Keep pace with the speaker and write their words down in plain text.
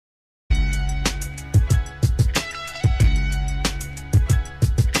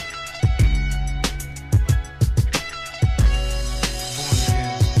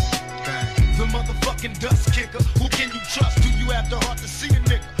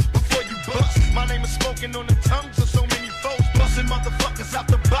sucking on the tongues of so many foes. Busting motherfuckers out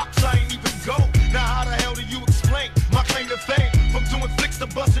the box, I ain't even go. Now how the hell do you explain my claim to fame? From doing flicks to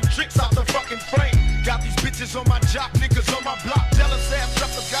busting tricks out the fucking frame. Got these bitches on my jock, niggas on my block. Jealous ass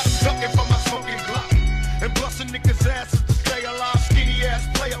suckers got them ducking from my smoking Glock. And busting niggas' asses to stay alive. Skinny ass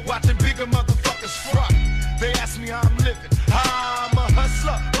player watching bigger motherfuckers fry. They ask me how I'm living. I'm a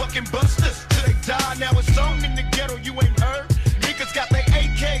hustler, fucking busters till they die. Now it's on in the ghetto, you ain't heard. Niggas got their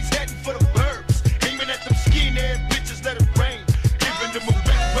AKs heading for the burbs, aiming at them skinny ass bitches, let it rain. Giving them a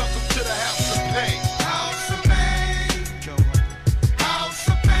wet welcome to the house of pain. House of pain. House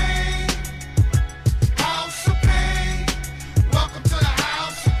of pain. House of pain. Welcome to the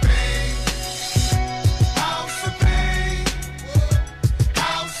house of pain. House of pain.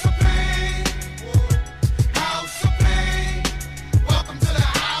 House of pain. House of pain. Welcome to the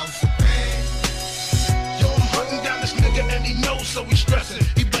house of pain. Yo, I'm hunting down this nigga and he knows, so he's stressing.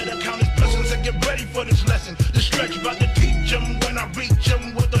 He better count his blessings and get ready for this lesson. The stretch about to teach him when I reach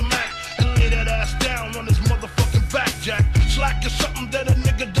him with the Mac and lay that ass down on his motherfucking back, Jack. Slack is something that a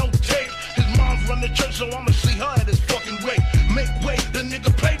nigga don't take. His mom's run the church, so I'ma see her at his fucking rate. Make way, the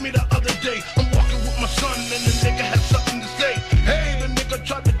nigga played me the other day. I'm walking with my son and the nigga had something to say. Hey, the nigga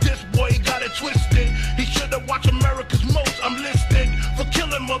tried to diss, boy, he got it twisted. He should've watched America's Most. I'm listed for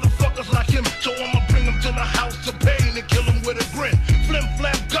killing motherfuckers like him, so I'ma bring him to the house of pain and kill him with a grin. Flim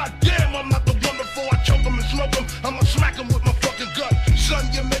flam, goddamn, I'm not the one before I choke him and smoke him. I'ma smack him with my fucking gun. Son,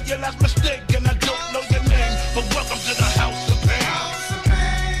 you made your last mistake and I don't know your name, but welcome to the house of pain. House of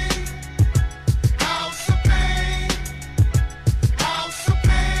pain. House of pain. House of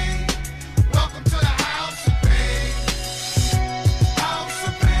pain. Welcome to the house of pain. House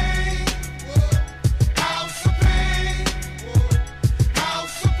of pain. House of pain.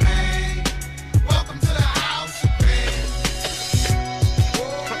 House of pain. Welcome to the house of pain.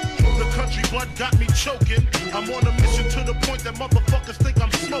 The country blood got me choking. I'm on a mission to the point that motherfuckers think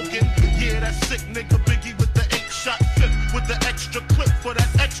I'm smoking. Yeah, that sick nigga Biggie with the 8-shot fifth with the extra clip for that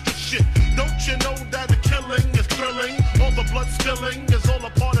extra shit. Don't you know that the killing is thrilling? All the blood spilling is all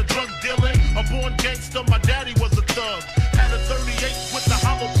a part of drug dealing. A born gangster, my daddy was a thug. Had a 38 with the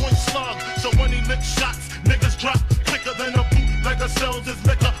hollow point slug. So when he licked shots, niggas drop quicker than a bootlegger sells his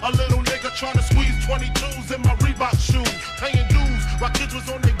liquor. A little nigga trying to squeeze 22s in my Reebok shoes. Paying dues while kids was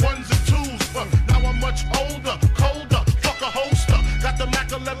on their ones and twos. Now I'm much older.